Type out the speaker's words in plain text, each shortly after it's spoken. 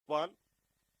1.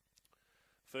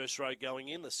 First row going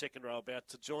in, the second row about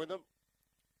to join them.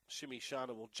 Shimmy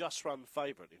Shana will just run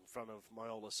favourite in front of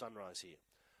Myola Sunrise here.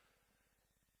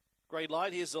 Green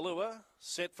light, here's the lure,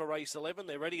 set for race 11.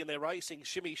 They're ready and they're racing.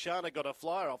 Shimmy Shana got a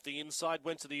flyer off the inside,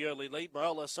 went to the early lead.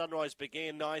 Myola Sunrise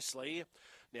began nicely.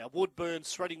 Now Woodburn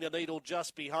threading the needle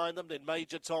just behind them. Then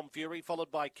Major Tom Fury,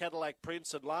 followed by Cadillac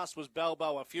Prince. And last was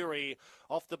Balboa Fury.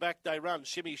 Off the back they run.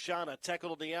 Shimmy Shana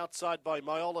tackled on the outside by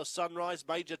Myola Sunrise.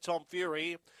 Major Tom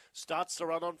Fury starts to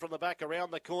run on from the back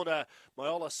around the corner.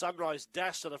 Myola Sunrise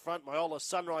dashed to the front. Myola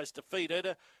Sunrise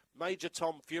defeated. Major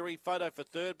Tom Fury, photo for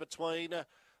third between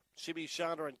Shimmy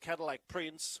Shana and Cadillac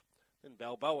Prince. Then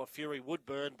Balboa Fury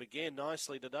Woodburn began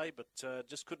nicely today, but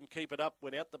just couldn't keep it up.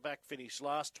 Went out the back, finished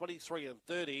last.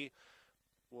 23:30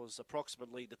 was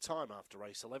approximately the time after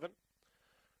race 11.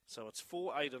 So it's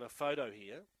 4.8 and a photo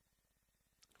here.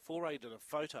 4.8 and a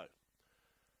photo.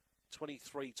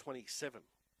 23:27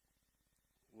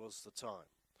 was the time.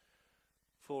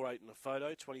 4.8 and a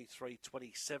photo.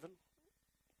 23:27.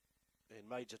 And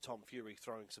Major Tom Fury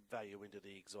throwing some value into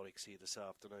the exotics here this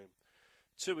afternoon.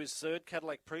 2 is third,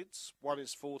 Cadillac Prince. 1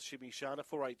 is fourth, Shimmy Shana.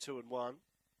 4, 8, 2 and 1.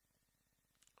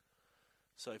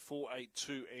 So 4, 8,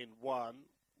 2 and 1,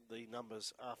 the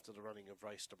numbers after the running of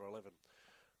race number 11.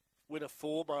 Winner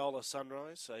 4, Myola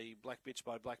Sunrise, a black bitch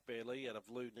by Black Bear Lee out of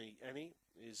Looney Annie,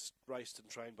 is raced and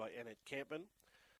trained by Annette Campman.